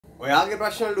ඔයාගේ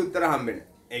ප්‍රශ්න වලට උත්තර හම්බෙන.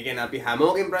 ඒ කියන්නේ අපි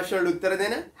හැමෝගෙම ප්‍රශ්න වලට උත්තර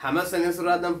දෙන හැම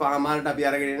සෙනසුරාදාම පහමාරට අපි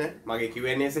අරගෙන එන මගේ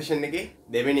Q&A සෙෂන් එකේ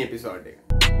දෙවෙනි එපිසෝඩ් එක.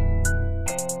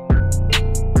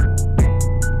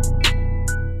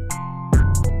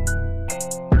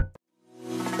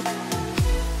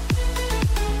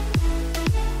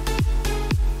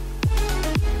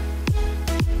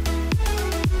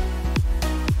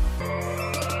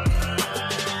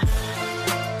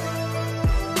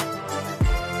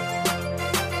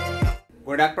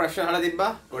 ගොඩක් ප්‍රශ්න අහලා තිබ්බා.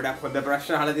 ගොඩක් හොඳ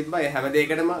ප්‍රශ්න අහලා තිබ්බා. ඒ හැම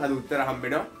දෙයකටම අද උත්තර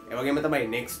හම්බෙනවා. ඒ වගේම තමයි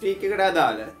next week එකට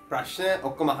අදාළ ප්‍රශ්න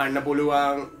ඔක්කොම අහන්න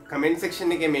පුළුවන් comment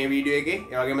section එකේ මේ වීඩියෝ එකේ.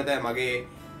 ඒ වගේම තමයි මගේ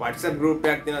WhatsApp group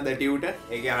එකක් තියෙනවා the tutor.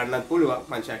 ඒකේ අහන්නත් පුළුවන්.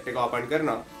 මම chat එක open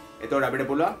කරනවා. එතකොට අපිට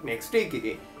පුළුවන් next week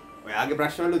එකේ ඔයාගේ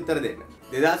ප්‍රශ්න වලට උත්තර දෙන්න.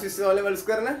 2020 O levels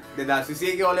කරන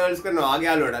 2021 O levels කරන ඔයාගේ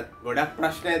යාළුවටත් ගොඩක්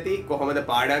ප්‍රශ්න ඇති. කොහොමද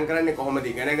පාඩම් කරන්නේ? කොහොමද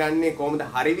ඉගෙන ගන්නේ? කොහොමද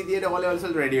හරි විදියට O levels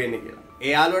වලට ready වෙන්නේ කියලා.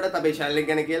 ඒ යාළුවටත් අපේ channel එක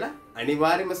ගැන කියලා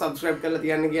අනිවාර්යයෙන්ම subscribe කරලා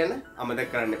තියන්න කියන්න අමතක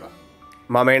කරන්න එපා.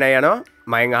 මම එන යනවා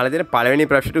මයෙන් අහලා තියෙන පළවෙනි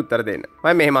ප්‍රශ්නට උත්තර දෙන්න.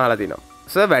 මම මෙහෙම අහලා තිනවා.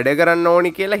 සර් වැඩ කරන්න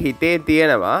ඕනි කියලා හිතේ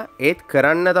තියෙනවා ඒත්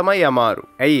කරන්න තමයි අමාරු.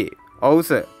 ඇයි ඒ? ඔව්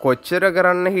සර් කොච්චර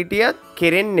කරන්න හිටියත්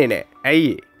කෙරෙන්නේ නැහැ.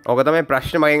 ඇයි ඒ? ඕක තමයි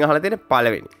ප්‍රශ්න මගෙන් අහලා තියෙන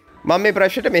පළවෙනි. මම මේ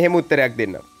ප්‍රශ්නට මෙහෙම උත්තරයක්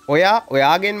දෙන්නම්.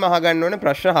 ඔයාගෙන්ම අහගන්න ඕනේ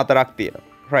ප්‍රශ්න හතරක් තියෙනවා.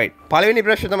 right. පළවෙනි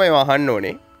ප්‍රශ්න තමයි අහන්න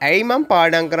ඕනේ. ඇයි මම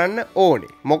පාඩම් කරන්න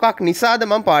ඕනේ? මොකක් නිසාද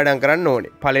මම පාඩම් කරන්න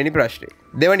ඕනේ? පළවෙනි ප්‍රශ්නේ.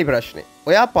 දෙවෙනි ප්‍රශ්නේ.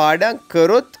 ඔයා පාඩම්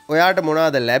කරොත් ඔයාට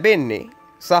මොනවද ලැබෙන්නේ?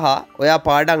 සහ ඔයා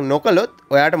පාඩම් නොකළොත්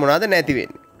ඔයාට මොනවද නැති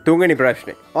වෙන්නේ? තුන්වෙනි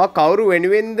ප්‍රශ්නේ. ඔයා කවුරු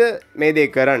වෙනුවෙන්ද මේ දේ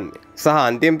කරන්නේ? සහ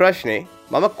අන්තිම ප්‍රශ්නේ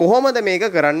මම කොහොමද මේක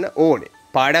කරන්න ඕනේ?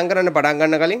 පාඩම් කරන්න පටන්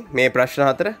ගන්න කලින් මේ ප්‍රශ්න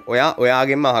හතර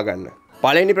ඔයාගෙන්ම අහගන්න.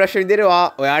 පළවෙනි ප්‍රශ්න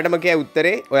විදිහට ඔයාටම කියයි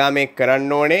උත්තරේ ඔයා මේක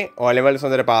කරන්න ඕනේ O levels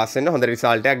හොඳට පාස් වෙන්න හොඳ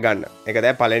රිසල්ට් එකක් ගන්න. ඒක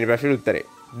තමයි පළවෙනි ප්‍රශ්නේ උත්තරේ.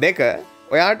 දෙක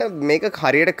ඔයාට මේක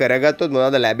හරියට කරගත්තොත්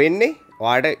මොනවද ලැබෙන්නේ?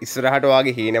 ඔයාට ඉස්සරහට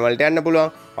ඔයාගේ හීන වලට යන්න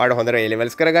පුළුවන්. ඔයාට හොඳට A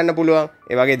levels කරගන්න පුළුවන්.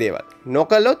 ඒ වගේ දේවල්.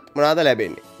 නොකළොත් මොනවද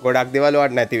ලැබෙන්නේ? ගොඩක් දේවල්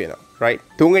ඔයාට නැති වෙනවා. right.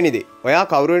 තුන්වෙනි දේ. ඔයා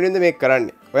කවුරු වෙනුවෙන්ද මේක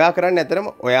කරන්නේ? ඔයා කරන්නේ ඇතරම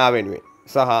ඔයා වෙනුවෙන්.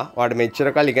 සහ ඔයාට මෙච්චර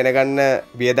කල් ඉගෙන ගන්න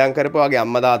වියදම් කරපු ඔයාගේ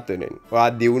අම්මා තාත්තා වෙනුවෙන්. ඔයා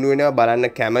දියුණු වෙනවා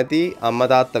බලන්න කැමති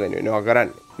අම්මා තාත්තා වෙනුවෙන් ඔයා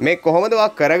කරන්නේ. මේ කොහොමද ඔයා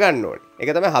කරගන්න ඕනේ?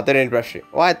 ඒක තමයි හතරවෙනි ප්‍රශ්නේ.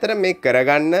 ඔයා ඇත්තට මේක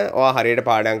කරගන්න ඔයා හරියට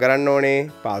පාඩම් කරන්න ඕනේ,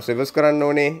 පාස් පේපර්ස් කරන්න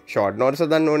ඕනේ, ෂෝට් නෝට්ස්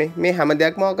හදන්න ඕනේ. මේ හැම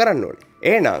දෙයක්ම ඔයා කරන්න ඕනේ.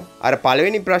 එහෙනම් අර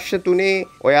පළවෙනි ප්‍රශ්න තුනේ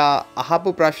ඔයා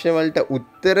අහපු ප්‍රශ්න වලට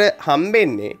උත්තර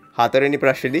හම්බෙන්නේ හතරවෙනි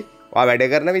ප්‍රශ්නේදී ඔයා වැඩ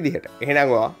කරන විදිහට.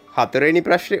 එහෙනම් ඔයා හතරවෙනි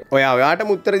ප්‍රශ්නේ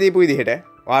ඔයාටම උත්තර දීපු විදිහට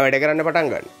ඔයා වැඩ කරන්න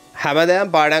පටන් ගන්න.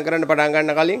 හැමදාම පාඩම් කරන්න පටන්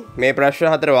ගන්න කලින් මේ ප්‍රශ්න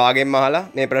හතර වාගෙන්ම අහලා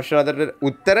මේ ප්‍රශ්න හතරට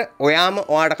උත්තර ඔයාම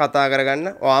ඔයාට කතා කරගන්න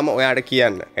ඔයාම ඔයාට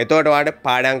කියන්න. එතකොට ඔයාට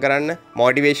පාඩම් කරන්න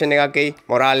මොටිවේෂන් එකක් එයි,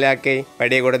 මොරාල් එකක් එයි,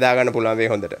 වැඩේ කොට දාගන්න පුළුවන්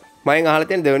වෙයි හොඳට. මම අහලා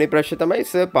තියෙන දෙවෙනි ප්‍රශ්න තමයි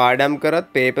සර් පාඩම්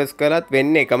කරත් පේපර්ස් කරත්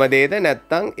වෙන්නේ එකම දේද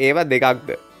නැත්නම් ඒවා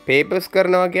දෙකක්ද? පේපර්ස්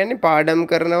කරනවා කියන්නේ පාඩම්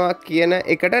කරනවා කියන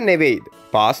එකට නෙවෙයිද?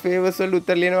 පාස් පේපර්ස් වල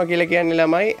උත්තර ලියනවා කියලා කියන්නේ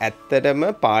ළමයි ඇත්තටම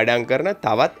පාඩම් කරන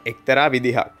තවත් එක්තරා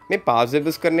විදිහක්. මේ පාස්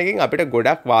පේපර්ස් කරන එකෙන් අපිට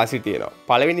ගොඩක් වාසි තියෙනවා.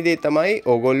 පළවෙනි දේ තමයි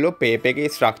ඕගොල්ලෝ පේපර් එකේ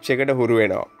ස්ට්‍රක්චර් එකට හුරු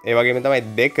වෙනවා. ඒ වගේම තමයි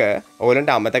දෙක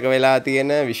ඕගොල්ලන්ට අමතක වෙලා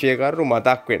තියෙන විෂය කරු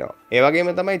මතක් වෙනවා. ඒ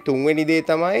වගේම තමයි තුන්වෙනි දේ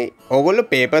තමයි ඕගොල්ලෝ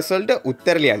පේපර්ස් වලට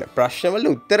උත්තර ලියන්න, ප්‍රශ්න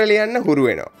වලට උත්තර ලියන්න හුරු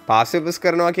වෙනවා. පාස් පේපර්ස්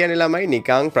කරනවා කියන්නේ ළමයි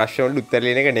නිකන් ප්‍රශ්න වලට උත්තර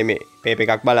ලියන එක නෙමෙයි. පේපර්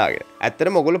එකක් බලාගෙන.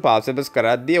 ඇත්තටම ඕගොල්ලෝ පාස් පේපර්ස්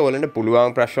කරද්දී ඕගොල්ලන්ට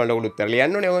පුළුවන් ප්‍රශ්න වලට ඕගොල්ලෝ උත්තර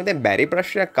ලියන්න ඕනේ. ඕගොල්ලන්ට බැරි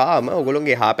ප්‍රශ්නයක් ආවම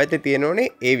ඕගොල්ලෝගේ එහා පැත්තේ තියෙන ඕනේ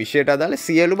ඒ විෂයට අදාළ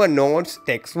සියලුම notes,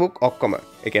 textbook ඔක්කොම.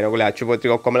 ඒ කියන්නේ ඔයගොල්ලෝ අච්චු පොත්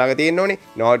ඔක්කොම ළඟ තියෙන්න ඕනේ.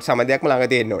 notes සමදයක්ම ළඟ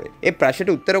තියෙන්න ඕනේ. ඒ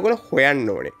ප්‍රශ්නට උත්තර ඔයගොල්ලෝ හොයන්න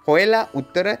ඕනේ. හොයලා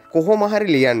උත්තර කොහොම හරි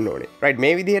ලියන්න ඕනේ. right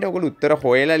මේ විදිහට ඔයගොල්ලෝ උත්තර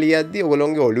හොයලා ලියද්දී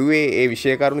ඔයගොල්ලෝගේ ඔළුවේ ඒ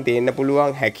විෂය කරුණු තියෙන්න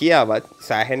පුළුවන් හැකියාවත්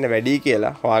සෑහෙන්න වැඩි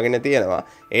කියලා හොයාගෙන තියෙනවා.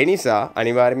 ඒ නිසා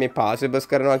අනිවාර්යයෙන් මේ පාස් පේපර්ස්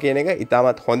කරනවා කියන එක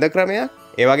ඉතාමත් හොඳ ක්‍රමයක්.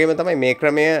 ඒ වගේම තමයි මේ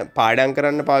ක්‍රමය පාඩම්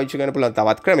කරන්න පාවිච්චි කරන්න පුළුවන්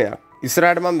තවත් ක්‍රමයක්.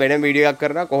 ඉස්සරහට මම වෙන වීඩියෝ එකක්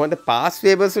කරනවා කොහොමද පාස්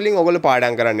පේපර්ස් වලින් ඔයගොල්ලෝ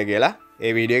පාඩම් කරන්න කියලා.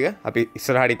 ඒ වීඩියෝ එක අපි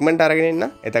ඉස්සරහට ඉක්මනට අරගෙන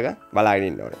එන්න. එතක බලාගෙන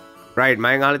ඉන්න ඕනේ. right මම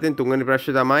අහලා තියෙන තුන්වෙනි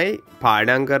ප්‍රශ්නේ තමයි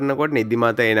පාඩම් කරනකොට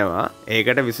නිදිමත එනවා.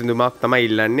 ඒකට විසඳුමක් තමයි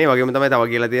ඉල්ලන්නේ. වගේම තමයි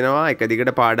තව කියලා තියෙනවා එක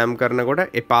දිගට පාඩම්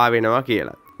කරනකොට එපා වෙනවා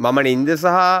කියලා. මම නින්ද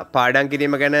සහ පාඩම්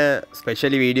කිරීම ගැන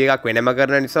ස්පෙෂලි වීඩියෝ එකක් වෙනම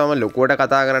කරන නිසා මම ලොකුවට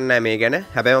කතා කරන්නේ නැහැ මේ ගැන.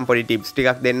 හැබැයි මම පොඩි ටිප්ස්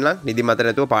ටිකක් දෙන්නම් නිදිමත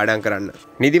නැතුව පාඩම් කරන්න.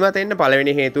 නිදිමත එන්න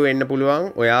පළවෙනි හේතුව වෙන්න පුළුවන්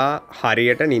ඔයා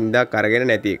හරියට නිින්දක් අරගෙන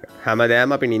නැති එක.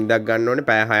 හැමදාම අපි නිින්දක් ගන්න ඕනේ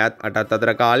පැය 6ත් 8ත්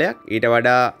අතර කාලයක්. ඊට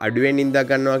වඩා අඩුවෙන් නිින්දක්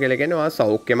ගන්නවා කියලා කියන්නේ ඔයා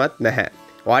සෞඛ්‍යමත් නැහැ.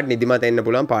 ඔයාට නිදිමත එන්න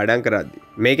පුළුවන් පාඩම් කරද්දී.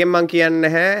 මේකෙන් මම කියන්නේ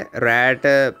නැහැ රැට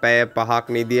පැය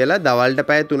 5ක් නිදියලා දවල්ට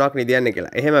පැය 3ක් නිදියන්න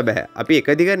කියලා. එහෙම බෑ. අපි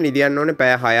එක දිගට නිදියන්න ඕනේ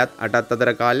පැය 6ත් 8ත්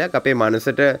අතර කාලයක්. අපේ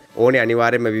මනසට ඕනේ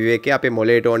අනිවාර්යයෙන්ම විවේකය, අපේ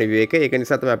මොළයට ඕනේ විවේකය. ඒක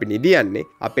නිසා තමයි අපි නිදියන්නේ.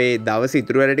 අපේ දවස්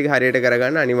ඉතුරු වැඩ ටික හරියට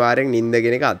කරගන්න අනිවාර්යෙන් නිින්ද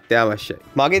කියන එක අත්‍යවශ්‍යයි.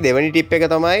 මගේ දෙවෙනි ටිප් එක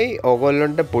තමයි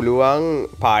ඕගොල්ලන්ට පුළුවන්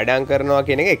පාඩම් කරනවා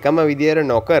කියන එක එකම විදියට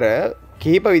නොකර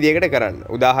කීප විදියකට කරන්න.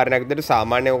 උදාහරණයක් විදිහට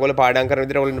සාමාන්‍ය ඔයගොල්ලෝ පාඩම් කරන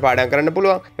විදිහට ඔයගොල්ලන්ට පාඩම් කරන්න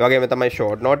පුළුවන්. ඒ වගේම තමයි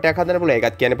ෂෝට් නෝට් එකක් හදන්න පුළුවන්.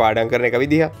 ඒකත් කියන්නේ පාඩම් කරන එක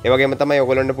විදිහ. ඒ වගේම තමයි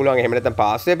ඔයගොල්ලන්ට පුළුවන් එහෙම නැත්නම්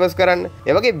පාස් පේපර්ස් කරන්න.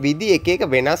 ඒ වගේ විදි එක එක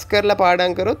වෙනස් කරලා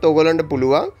පාඩම් කරොත් ඔයගොල්ලන්ට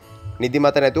පුළුවන්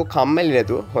නිදිමත නැතුව කම්මැලි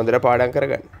නැතුව හොඳට පාඩම්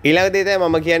කරගන්න. ඊළඟ දේ තමයි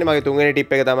මම කියන්නේ මගේ තුන්වෙනි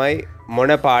ටිප් එක තමයි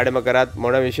මොන පාඩම කරත්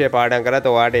මොන විෂය පාඩම් කරත්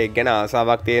ඔයාට ඒක ගැන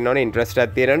ආසාවක් තියෙන්න ඕනේ, ඉන්ට්‍රස්ට්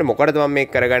එකක් තියෙන්න ඕනේ. මොකටද මම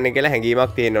මේක කරගන්නේ කියලා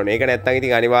හැඟීමක් තියෙන්න ඕනේ. ඒක නැත්නම්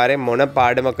ඉතින් අනිවාර්යෙන් මොන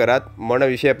පාඩම කරත් මොන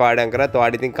විෂය පාඩම් කරත්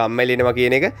ඔයාට ඉතින් කම්මැලි වෙනවා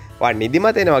කියන එක, ඔයාට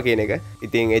නිදිමත එනවා කියන එක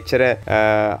ඉතින් එච්චර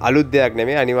අලුත් දෙයක්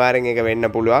නෙමෙයි. අනිවාර්යෙන් ඒක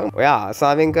වෙන්න පුළුවන්. ඔයා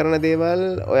ආසාවෙන් කරන දේවල්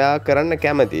ඔයා කරන්න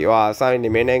කැමතියි. ඔයා ආසාවෙන්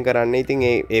නෙමෙයි කරන්නේ. ඉතින්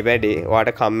ඒ වැඩේ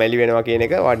ඔයාට කම්මැලි වෙනවා කියන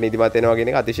එක, ඔයාට නිදිමත එනවා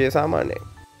කියන එක අතිශය සාමාන්‍යයි.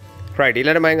 රයිට්,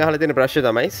 ඊළඟට මම අහලා තියෙන ප්‍රශ්නේ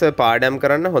තමයි සර් පාඩම්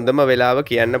කරන්න හොඳම වෙලාව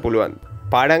කියන්න පුළුවන්.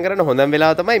 පාඩම් කරන්න හොඳම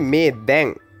වෙලාව තමයි මේ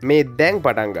දැන්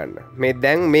පටන් ගන්න. මේ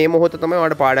දැන් මේ මොහොත තමයි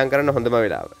ඔයාලට පාඩම් කරන්න හොඳම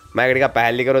වෙලාව. මම ඒක ටිකක්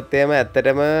පැහැදිලි කරොත් එහෙම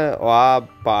ඇත්තටම ඔයා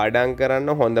පාඩම්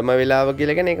කරන්න හොඳම වෙලාව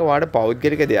කියලා කියන්නේ ඒක ඔයාලට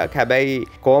පෞද්ගලික දෙයක්. හැබැයි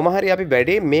කොහොම හරි අපි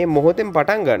වැඩේ මේ මොහොතෙන්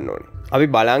පටන් ගන්න ඕනේ. අපි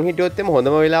බලන් හිටියොත් එම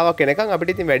හොඳම වෙලාවක් එනකන්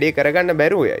අපිට ඉතින් වැඩේ කරගන්න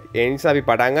බැරුව යයි. ඒ නිසා අපි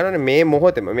පටන් ගන්න ඕනේ මේ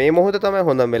මොහොතේම. මේ මොහොත තමයි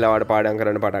හොඳම වෙලාවට පාඩම්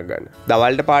කරන්න පටන් ගන්න.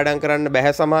 දවල්ට පාඩම් කරන්න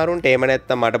බැහැ සමහරුන්ට. එහෙම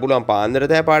නැත්නම් මට පුළුවන් පාන්දර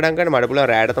තමයි පාඩම් කරන්න, මට පුළුවන්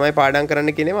රැයට තමයි පාඩම්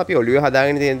කරන්න කියන ඒවා අපි ඔළුවේ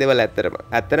හදාගෙන තියෙන දේවල් ඇත්තටම.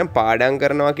 ඇත්තටම පාඩම්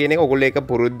කරනවා කියන එක ඔයගොල්ලෝ ඒක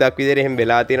පුරුද්දක් විදිහට එහෙම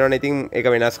වෙලා තියෙනවනේ. ඉතින්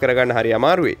ඒක වෙනස් කරගන්න හරි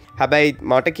අමාරුයි. හැබැයි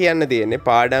මට කියන්න තියෙන්නේ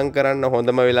පාඩම් කරන්න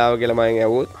හොඳම වෙලාව කියලා මම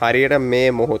ඇහුවොත් හරියට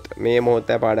මේ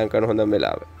මොහොතේ පාඩම් කරන හොඳම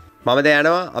වෙලාව. මම දැන්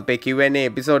යනවා අපේ Q&A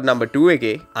එපිසෝඩ් නම්බර් 2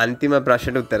 එකේ අන්තිම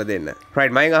ප්‍රශ්නට උත්තර දෙන්න.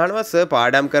 රයිට්, මම අහනවා සර්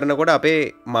පාඩම් කරනකොට අපේ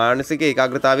මානසික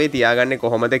ඒකාග්‍රතාවය තියාගන්නේ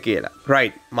කොහොමද කියලා.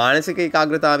 රයිට්, මානසික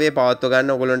ඒකාග්‍රතාවය පවත්ව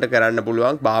ගන්න ඔයගොල්ලන්ට කරන්න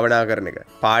පුළුවන් භාවනා කරන එක.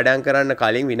 පාඩම් කරන්න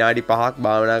කලින් විනාඩි 5ක්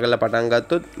භාවනා කරලා පටන්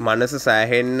ගත්තොත් මනස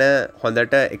සෑහෙන්න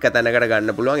හොඳට එක තැනකට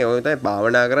ගන්න පුළුවන්. ඒ වගේ තමයි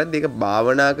භාවනා කරද්දී ඒක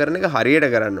භාවනා කරන එක හරියට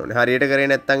කරන්න ඕනේ. හරියට කරේ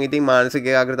නැත්නම් ඉතින් මානසික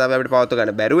ඒකාග්‍රතාවය අපිට පවත්ව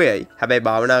ගන්න බැරුව යයි. හැබැයි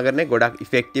භාවනා කරන එක ගොඩක්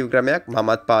ඉෆෙක්ටිව් ක්‍රමයක්.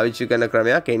 මමත් පාවිච්චි කරන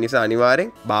ක්‍රමයක්. ඒ නිසා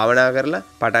අනිවාර්යෙන් භාවනා කරලා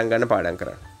පටන් ගන්න පාඩම්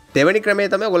කරන්න. දෙවැනි ක්‍රමය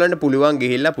තමයි ඔයගොල්ලන්ට පුළුවන්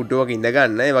ගිහිල්ලා පුටුවක ඉඳ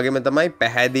ගන්න. ඒ වගේම තමයි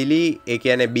පැහැදිලි, ඒ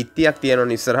කියන්නේ බිත්තියක්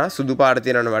තියෙනවනේ ඉස්සරහා සුදු පාට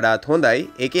තියෙනවනේ වඩාත් හොඳයි.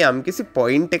 ඒකේ යම්කිසි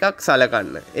පොයින්ට් එකක්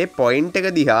සලකන්න. ඒ පොයින්ට් එක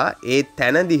දිහා, ඒ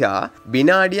තැන දිහා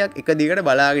විනාඩියක් එක දිගට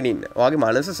බලාගෙන ඉන්න. ඔයාගේ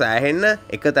මනස සෑහෙන්න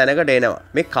එක තැනකට එනවා.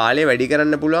 මේ කාලය වැඩි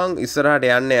කරන්න පුළුවන් ඉස්සරහට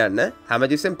යන්න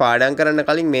හැමතිස්සෙම පාඩම් කරන්න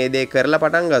කලින් මේ දේ කරලා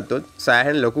පටන් ගත්තොත්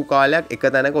සෑහෙන ලොකු කාලයක් එක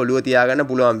තැනක ඔළුව තියාගන්න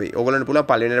පුළුවන් වෙයි. ඔයගොල්ලන්ට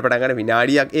පුළුවන් පළවෙනියට පටන් ගන්න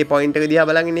විනාඩියක් ඒ පොයින්ට් එක දිහා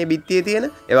බලන් ඉන්නේ බිත්තියේ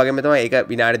තියෙන. ඒ වගේම තමයි ඒක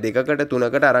විනාඩි 2කට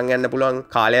 3කට අරන් යන්න පුළුවන්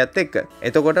කාලයත් එක්ක.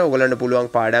 එතකොට ඔයගොල්ලන්ට පුළුවන්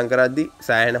පාඩම් කරද්දී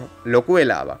සෑහෙන ලොකු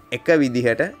වෙලාවක් එක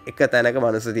විදිහට එක තැනක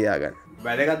මනස තියාගන්න.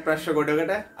 වැදගත් ප්‍රශ්න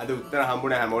කොටකට අද උත්තර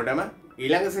හම්බුණා හැමෝටම.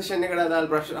 ඊළඟ සෙෂන් එකට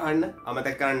අදාළ ප්‍රශ්න අහන්න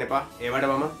අමතක කරන්න එපා. ඒවට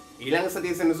මම ඊළඟ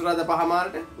සතියේ සෙනසුරාදා 5:00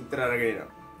 මාරට උත්තර අරගෙන එනවා.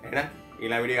 එහෙනම්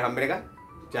ඊළඟ වීඩියෝ එක හම්බෙන්න එක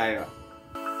ජය වේවා.